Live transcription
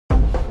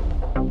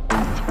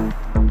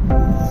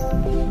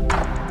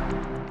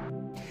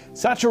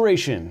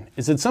Saturation.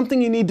 Is it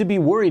something you need to be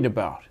worried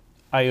about?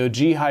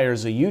 IOG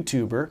hires a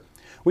YouTuber.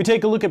 We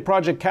take a look at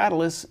Project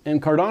Catalyst, and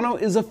Cardano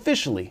is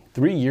officially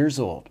 3 years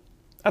old.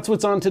 That's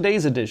what's on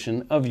today's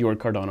edition of your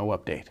Cardano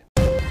Update.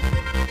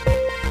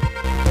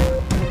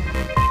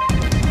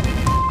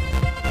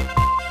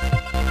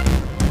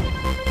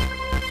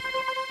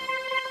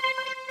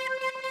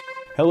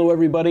 Hello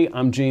everybody,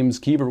 I'm James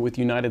Keever with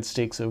United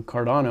Stakes of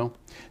Cardano.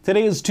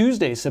 Today is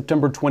Tuesday,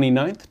 September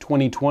 29th,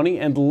 2020,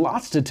 and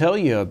lots to tell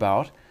you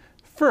about.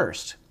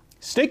 First,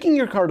 staking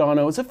your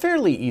Cardano is a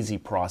fairly easy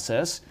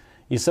process.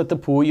 You set the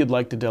pool you'd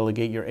like to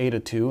delegate your ADA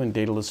to and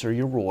Daedalus or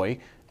your ROI,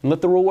 and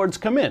let the rewards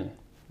come in,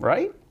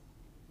 right?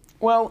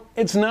 Well,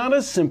 it's not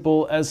as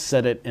simple as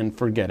set it and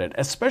forget it,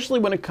 especially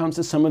when it comes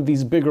to some of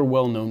these bigger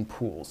well-known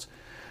pools.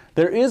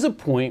 There is a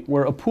point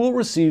where a pool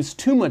receives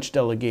too much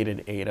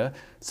delegated ADA,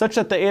 such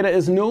that the ADA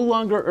is no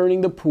longer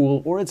earning the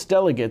pool or its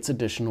delegates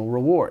additional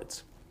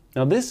rewards.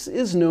 Now this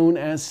is known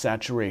as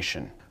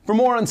saturation. For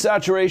more on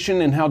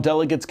saturation and how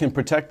delegates can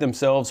protect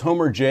themselves,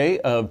 Homer J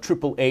of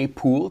AAA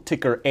Pool,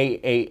 ticker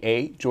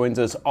AAA, joins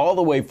us all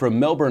the way from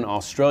Melbourne,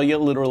 Australia,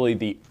 literally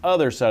the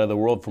other side of the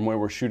world from where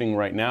we're shooting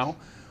right now.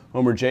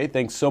 Homer J,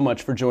 thanks so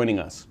much for joining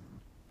us.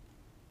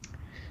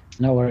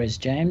 No worries,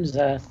 James.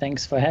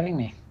 Thanks for having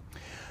me.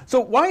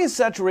 So why is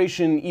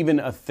saturation even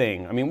a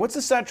thing? I mean, what's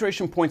the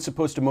saturation point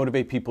supposed to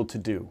motivate people to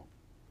do?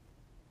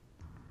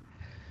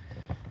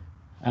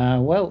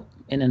 Well,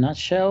 in a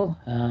nutshell,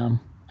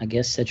 I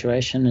guess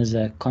saturation is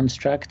a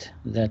construct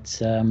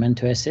that's meant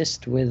to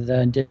assist with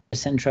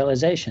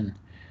decentralization.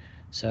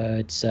 So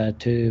it's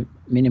to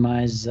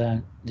minimize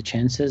the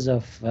chances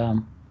of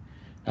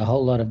a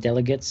whole lot of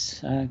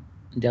delegates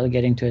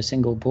delegating to a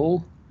single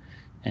pool,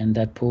 and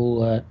that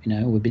pool,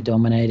 would be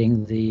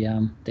dominating the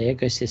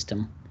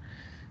ecosystem.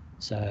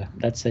 So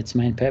that's its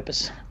main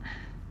purpose.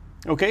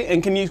 Okay,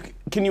 and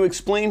can you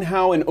explain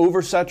how an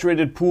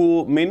oversaturated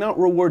pool may not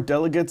reward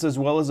delegates as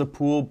well as a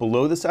pool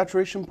below the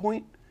saturation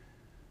point?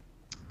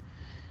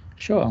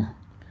 Sure.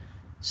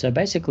 So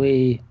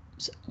basically,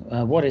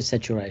 what is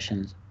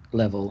saturation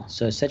level?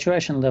 So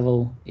saturation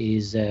level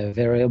is a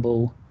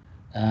variable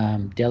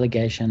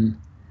delegation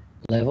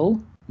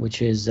level,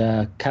 which is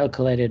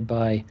calculated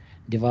by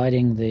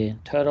dividing the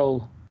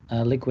total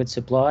liquid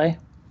supply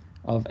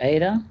of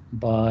ADA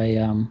by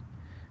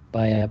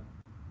a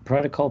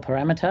protocol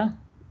parameter,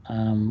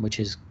 which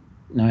is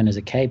known as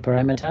a K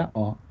parameter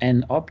or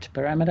N opt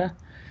parameter.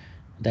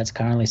 That's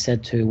currently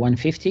set to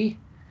 150.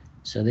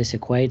 So this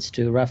equates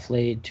to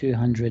roughly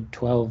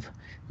 212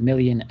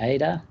 million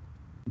ADA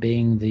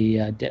being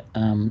the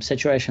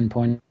saturation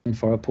point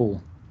for a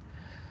pool.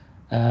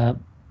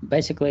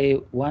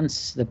 Basically,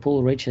 once the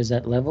pool reaches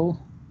that level,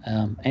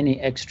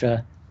 any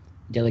extra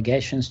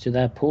delegations to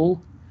that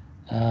pool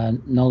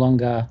no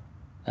longer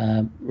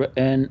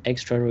earn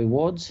extra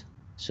rewards.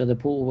 So the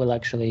pool will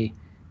actually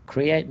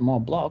create more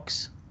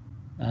blocks.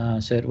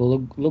 So it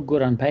will look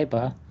good on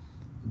paper,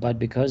 but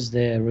because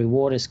the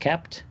reward is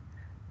capped,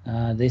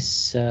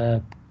 this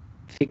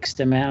fixed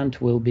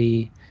amount will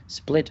be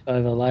split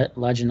over a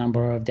larger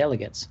number of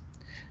delegates.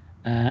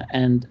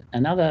 And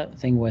another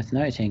thing worth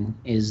noting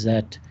is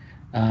that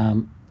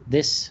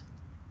this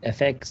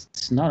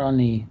affects not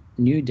only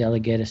new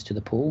delegators to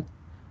the pool,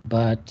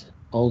 but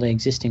all the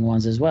existing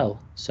ones as well.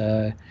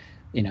 So,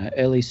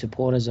 early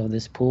supporters of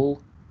this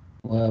pool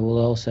will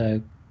also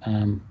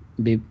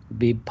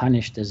be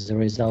punished as a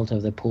result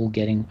of the pool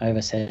getting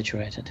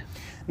oversaturated.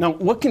 Now,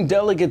 what can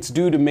delegates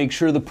do to make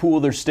sure the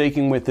pool they're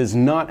staking with is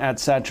not at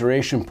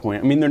saturation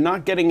point? I mean, they're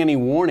not getting any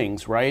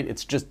warnings, right?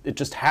 It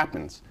just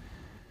happens.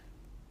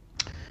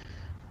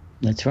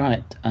 That's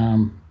right.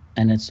 And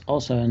it's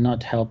also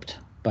not helped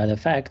by the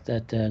fact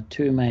that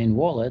two main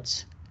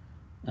wallets,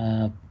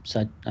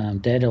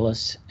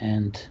 Daedalus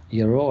and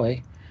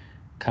Yoroi,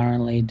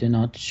 currently do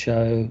not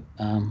show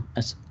a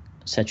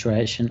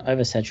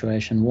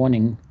oversaturation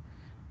warning,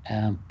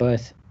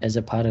 both as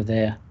a part of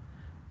their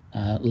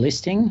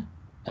listing,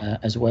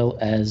 as well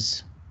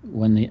as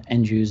when the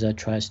end user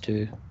tries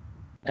to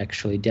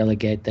actually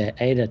delegate their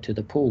ADA to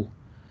the pool,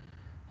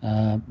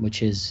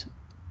 which is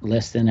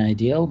less than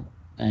ideal,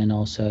 and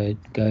also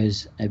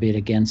goes a bit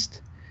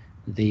against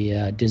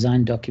the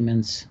design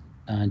documents,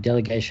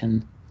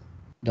 delegation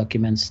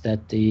documents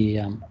that the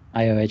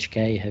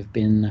IOHK have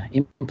been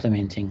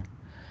implementing.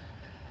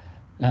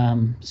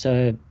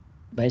 So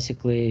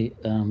basically,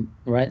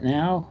 right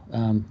now,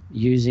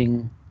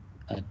 using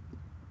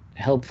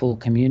helpful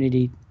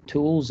community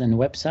tools and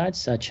websites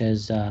such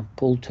as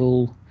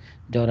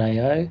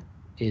pooltool.io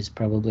is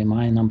probably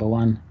my number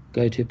one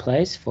go-to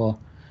place for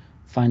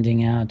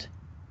finding out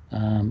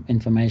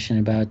information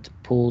about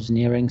pools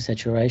nearing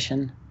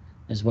saturation,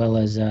 as well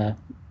as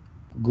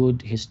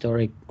good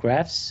historic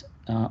graphs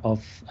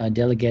of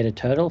delegated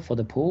total for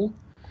the pool.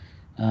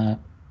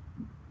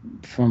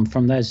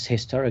 From those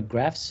historic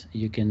graphs,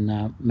 you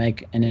can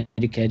make an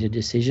educated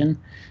decision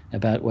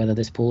about whether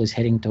this pool is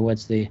heading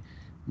towards the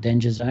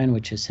danger zone,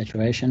 which is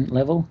saturation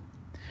level.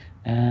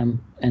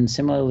 And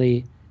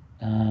similarly,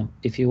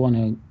 if you want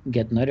to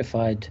get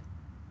notified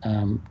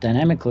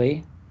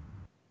dynamically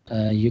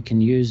you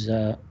can use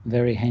a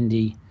very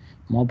handy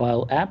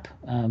mobile app,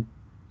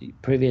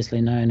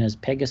 previously known as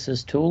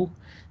Pegasus Tool.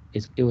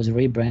 It was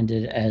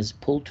rebranded as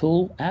Pool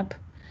Tool app,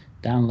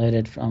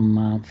 downloaded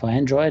from for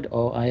Android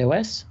or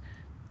iOS.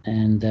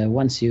 And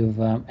once you've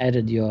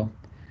added your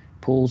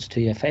pools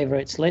to your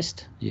favorites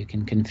list, you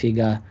can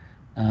configure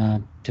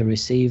to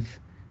receive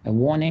a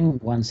warning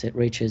once it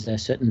reaches a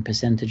certain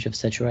percentage of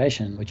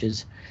saturation, which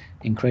is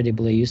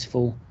incredibly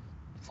useful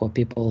for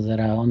people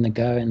that are on the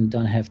go and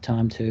don't have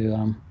time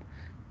to,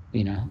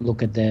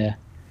 look at their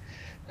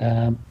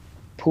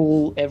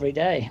pool every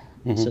day.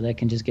 Mm-hmm. So they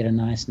can just get a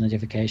nice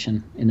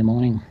notification in the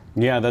morning.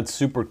 Yeah, that's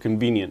super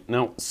convenient.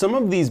 Now, some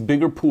of these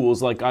bigger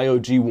pools like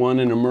IOG1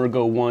 and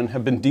Emergo1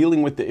 have been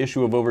dealing with the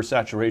issue of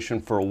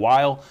oversaturation for a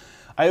while.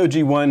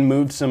 IOG1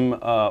 moved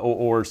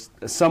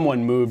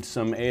someone moved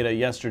some ADA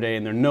yesterday,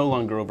 and they're no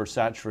longer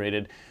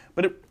oversaturated.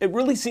 But it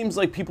really seems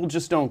like people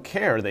just don't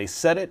care. They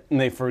set it and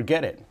they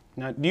forget it.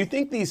 Now, do you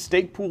think these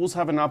stake pools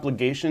have an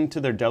obligation to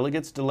their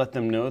delegates to let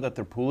them know that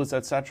their pool is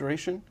at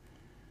saturation?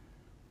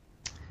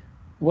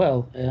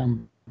 Well,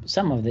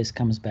 some of this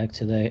comes back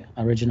to the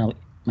original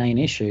main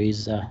issue,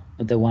 is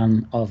the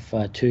one of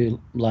two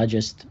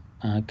largest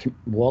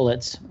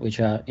wallets, which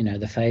are,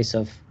 the face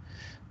of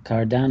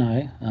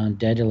Cardano,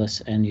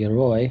 Daedalus and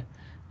Yoroi,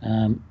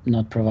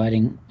 not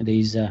providing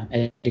these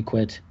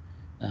adequate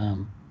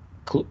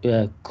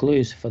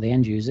clues for the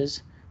end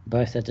users,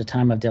 both at the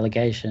time of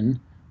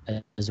delegation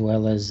as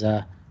well as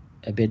a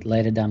bit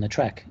later down the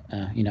track,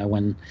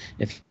 when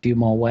a few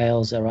more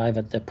whales arrive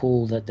at the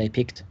pool that they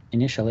picked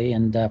initially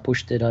and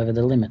pushed it over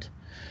the limit.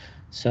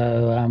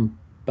 So,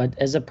 but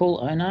as a pool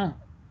owner,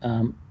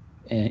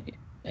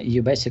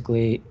 you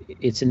basically,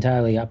 it's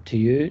entirely up to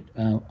you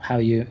how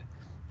you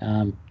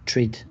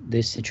treat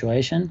this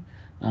situation.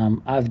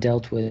 I've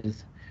dealt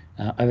with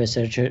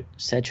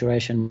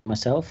oversaturation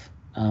myself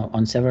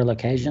on several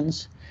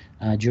occasions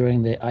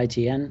during the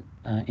ITN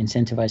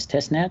incentivized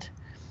testnet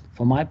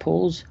for my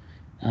pools,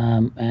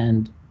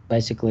 and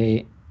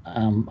basically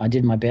I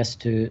did my best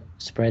to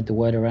spread the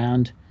word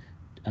around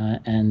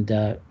and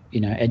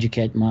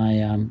educate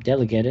my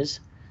delegators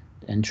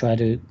and try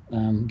to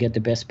get the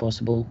best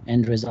possible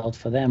end result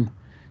for them,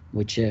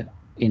 which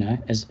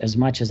as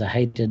much as I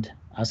hated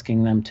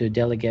asking them to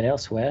delegate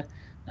elsewhere,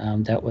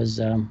 that was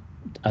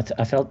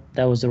I felt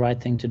that was the right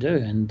thing to do,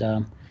 and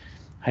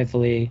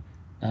hopefully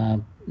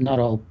not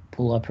all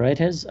pool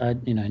operators are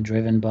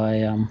driven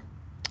by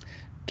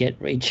get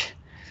rich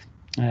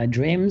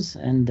dreams,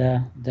 and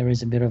there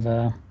is a bit of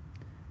a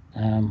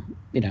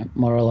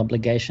moral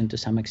obligation to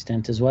some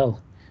extent as well.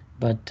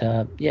 But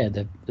the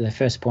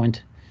first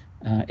point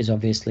is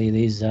obviously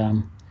these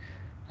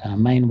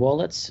main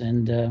wallets,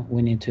 and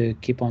we need to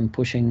keep on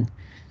pushing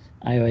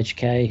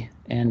IOHK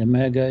and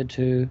Emergo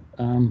to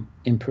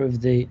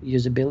improve the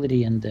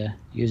usability and the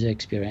user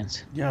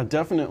experience. Yeah,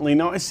 definitely.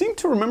 Now, I seem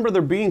to remember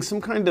there being some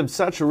kind of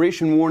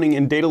saturation warning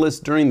in Daedalus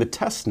during the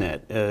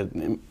testnet.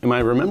 Am I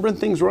remembering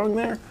things wrong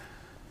there?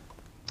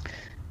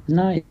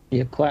 No,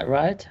 you're quite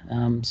right.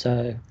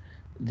 So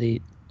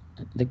the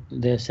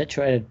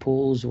saturated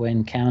pools were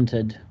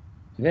encountered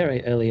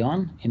very early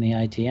on in the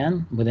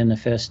ITN, within the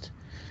first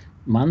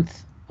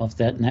month of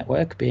that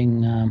network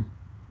being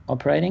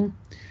operating.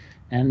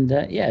 And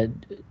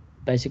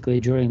basically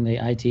during the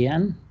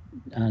ITN,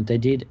 they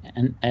did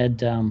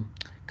add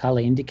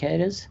color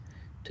indicators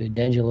to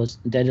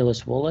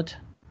Daedalus wallet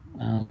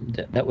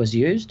that was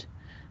used.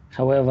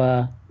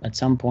 However, at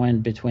some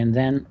point between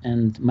then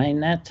and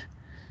mainnet,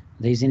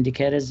 these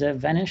indicators have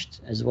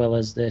vanished, as well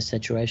as the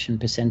saturation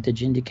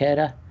percentage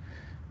indicator.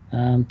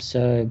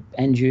 So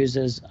end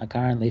users are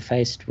currently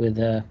faced with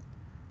a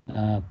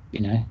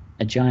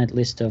giant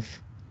list of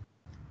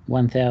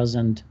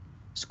 1,000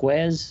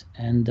 squares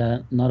and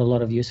not a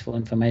lot of useful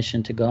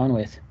information to go on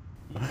with.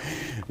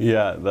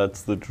 Yeah,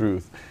 that's the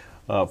truth.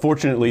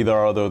 Fortunately, there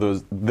are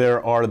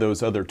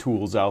those other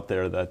tools out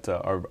there that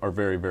are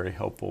very, very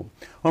helpful.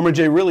 Omar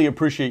J, really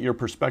appreciate your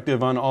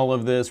perspective on all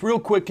of this. Real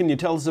quick, can you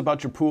tell us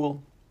about your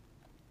pool?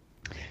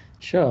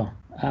 Sure.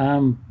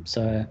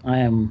 So I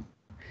am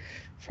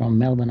from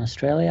Melbourne,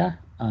 Australia.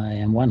 I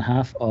am one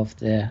half of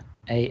the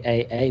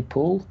AAA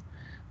pool.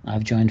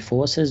 I've joined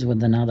forces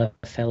with another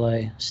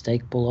fellow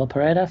stake pool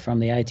operator from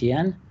the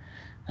ITN.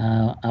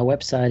 Our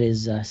website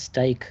is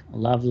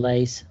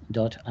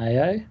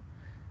stakelovelace.io.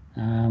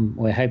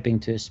 We're hoping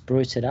to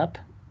spruce it up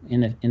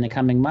in the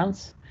coming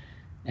months,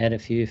 add a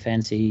few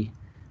fancy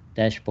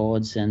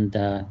dashboards, and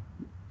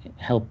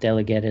help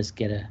delegators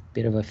get a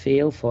bit of a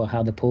feel for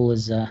how the pool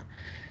is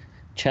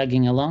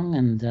chugging along,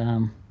 and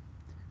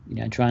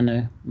trying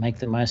to make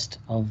the most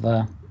of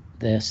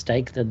the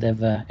stake that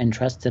they've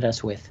entrusted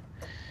us with.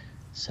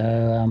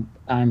 So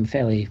I'm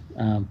fairly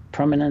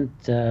prominent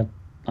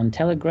on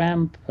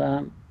Telegram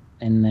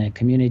in the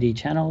community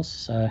channels.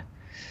 So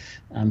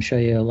I'm sure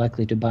you're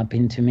likely to bump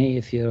into me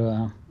if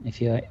you're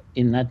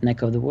in that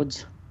neck of the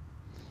woods.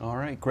 All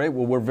right, great.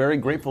 Well, we're very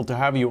grateful to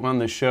have you on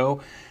the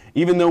show.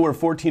 Even though we're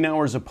 14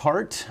 hours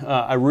apart,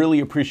 I really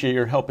appreciate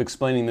your help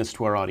explaining this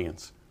to our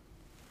audience.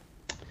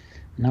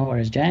 No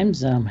worries,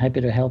 James. I'm happy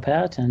to help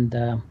out,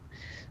 and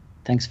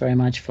thanks very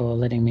much for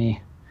letting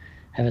me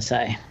have a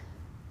say.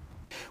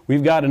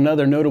 We've got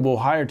another notable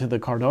hire to the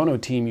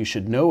Cardano team you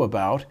should know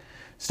about.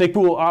 Stake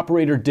pool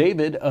operator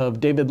David of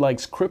David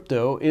Likes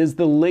Crypto is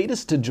the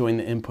latest to join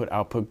the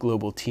Input-Output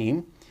Global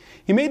team.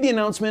 He made the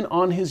announcement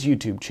on his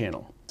YouTube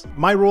channel.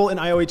 My role in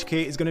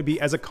IOHK is going to be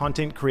as a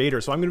content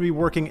creator. So I'm going to be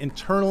working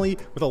internally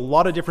with a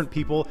lot of different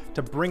people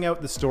to bring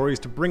out the stories,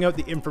 to bring out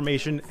the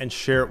information and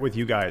share it with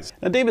you guys.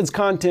 Now, David's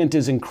content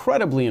is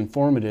incredibly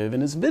informative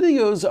and his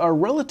videos are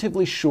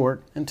relatively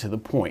short and to the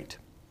point.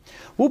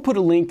 We'll put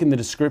a link in the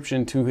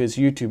description to his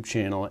YouTube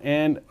channel,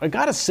 and I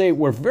gotta say,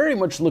 we're very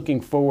much looking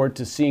forward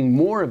to seeing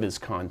more of his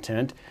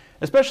content,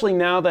 especially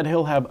now that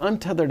he'll have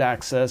untethered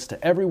access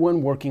to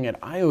everyone working at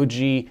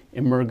IOG,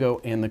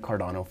 Emurgo, and the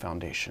Cardano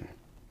Foundation.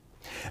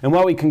 And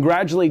while we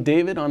congratulate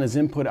David on his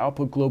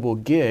Input-Output Global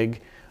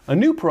gig, a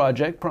new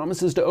project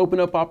promises to open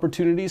up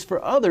opportunities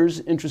for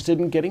others interested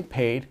in getting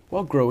paid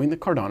while growing the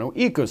Cardano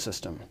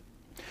ecosystem.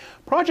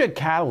 Project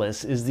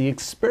Catalyst is the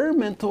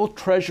experimental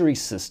treasury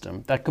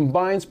system that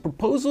combines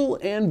proposal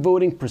and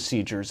voting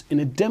procedures in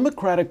a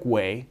democratic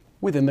way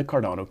within the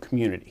Cardano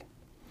community.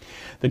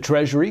 The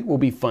treasury will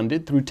be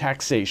funded through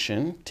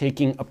taxation,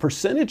 taking a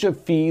percentage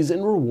of fees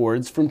and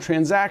rewards from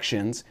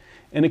transactions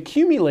and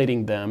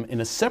accumulating them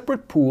in a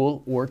separate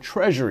pool or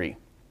treasury.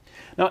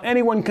 Now,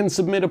 anyone can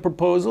submit a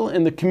proposal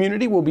and the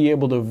community will be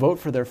able to vote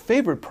for their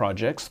favorite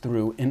projects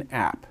through an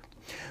app.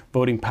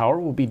 Voting power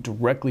will be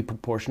directly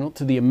proportional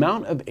to the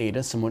amount of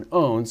ADA someone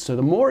owns, so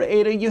the more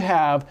ADA you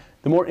have,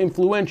 the more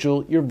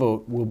influential your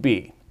vote will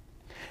be.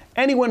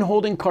 Anyone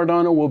holding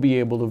Cardano will be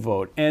able to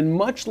vote, and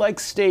much like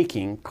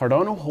staking,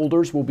 Cardano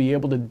holders will be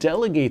able to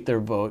delegate their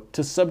vote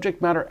to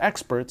subject matter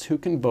experts who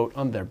can vote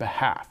on their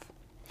behalf.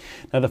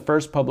 Now, the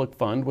first public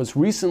fund was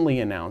recently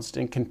announced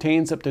and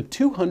contains up to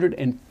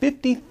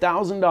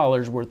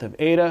 $250,000 worth of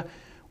ADA,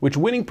 which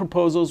winning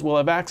proposals will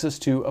have access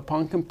to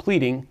upon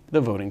completing the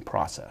voting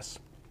process.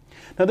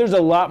 Now, there's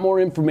a lot more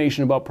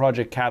information about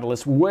Project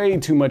Catalyst, way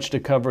too much to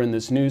cover in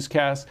this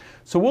newscast,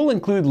 so we'll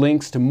include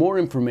links to more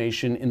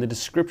information in the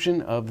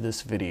description of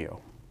this video.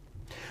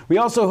 We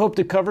also hope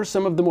to cover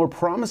some of the more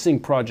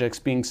promising projects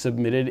being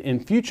submitted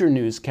in future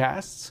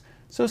newscasts,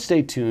 so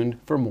stay tuned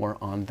for more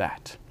on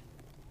that.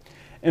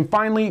 And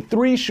finally,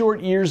 3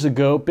 short years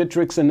ago,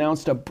 Bittrex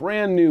announced a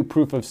brand new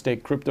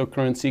proof-of-stake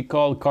cryptocurrency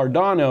called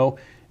Cardano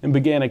and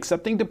began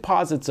accepting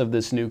deposits of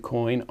this new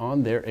coin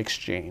on their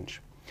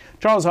exchange.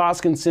 Charles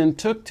Hoskinson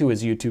took to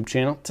his YouTube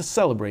channel to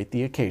celebrate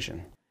the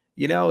occasion.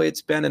 You know,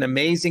 it's been an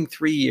amazing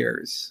 3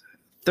 years.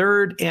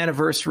 3rd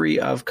anniversary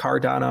of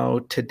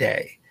Cardano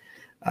today.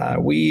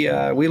 We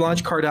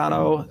launched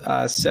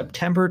Cardano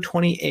September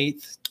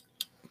 28th,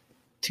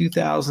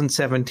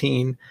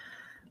 2017,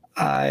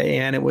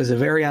 and it was a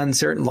very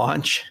uncertain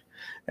launch.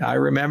 I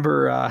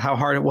remember how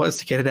hard it was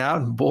to get it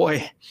out, and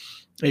boy,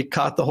 it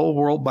caught the whole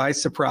world by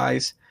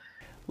surprise.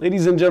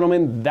 Ladies and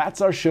gentlemen,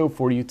 that's our show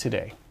for you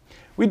today.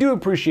 We do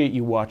appreciate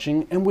you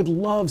watching and would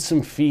love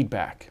some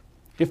feedback.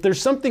 If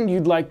there's something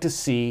you'd like to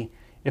see,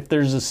 if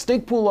there's a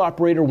stake pool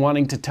operator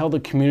wanting to tell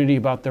the community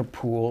about their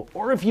pool,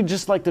 or if you'd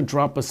just like to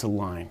drop us a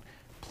line,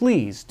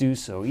 please do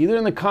so either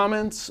in the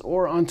comments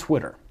or on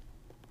Twitter.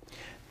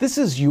 This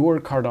is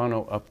your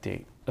Cardano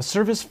Update, a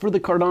service for the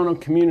Cardano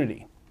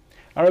community.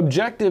 Our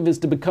objective is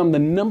to become the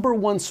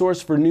 #1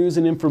 source for news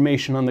and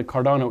information on the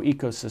Cardano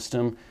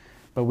ecosystem,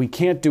 but we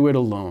can't do it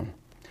alone.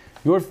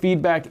 Your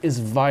feedback is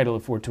vital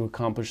if we're to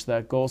accomplish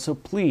that goal, so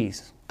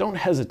please don't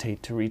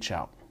hesitate to reach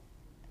out.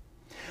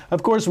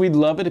 Of course, we'd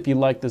love it if you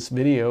like this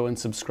video and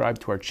subscribe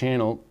to our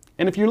channel.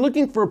 And if you're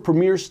looking for a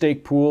premier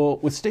stake pool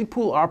with stake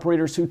pool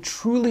operators who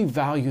truly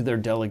value their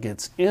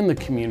delegates and the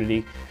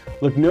community,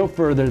 look no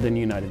further than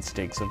United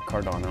Stakes of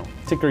Cardano,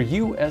 ticker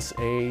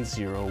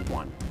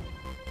USA01.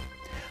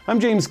 I'm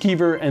James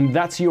Keever, and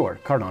that's your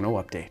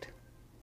Cardano Update.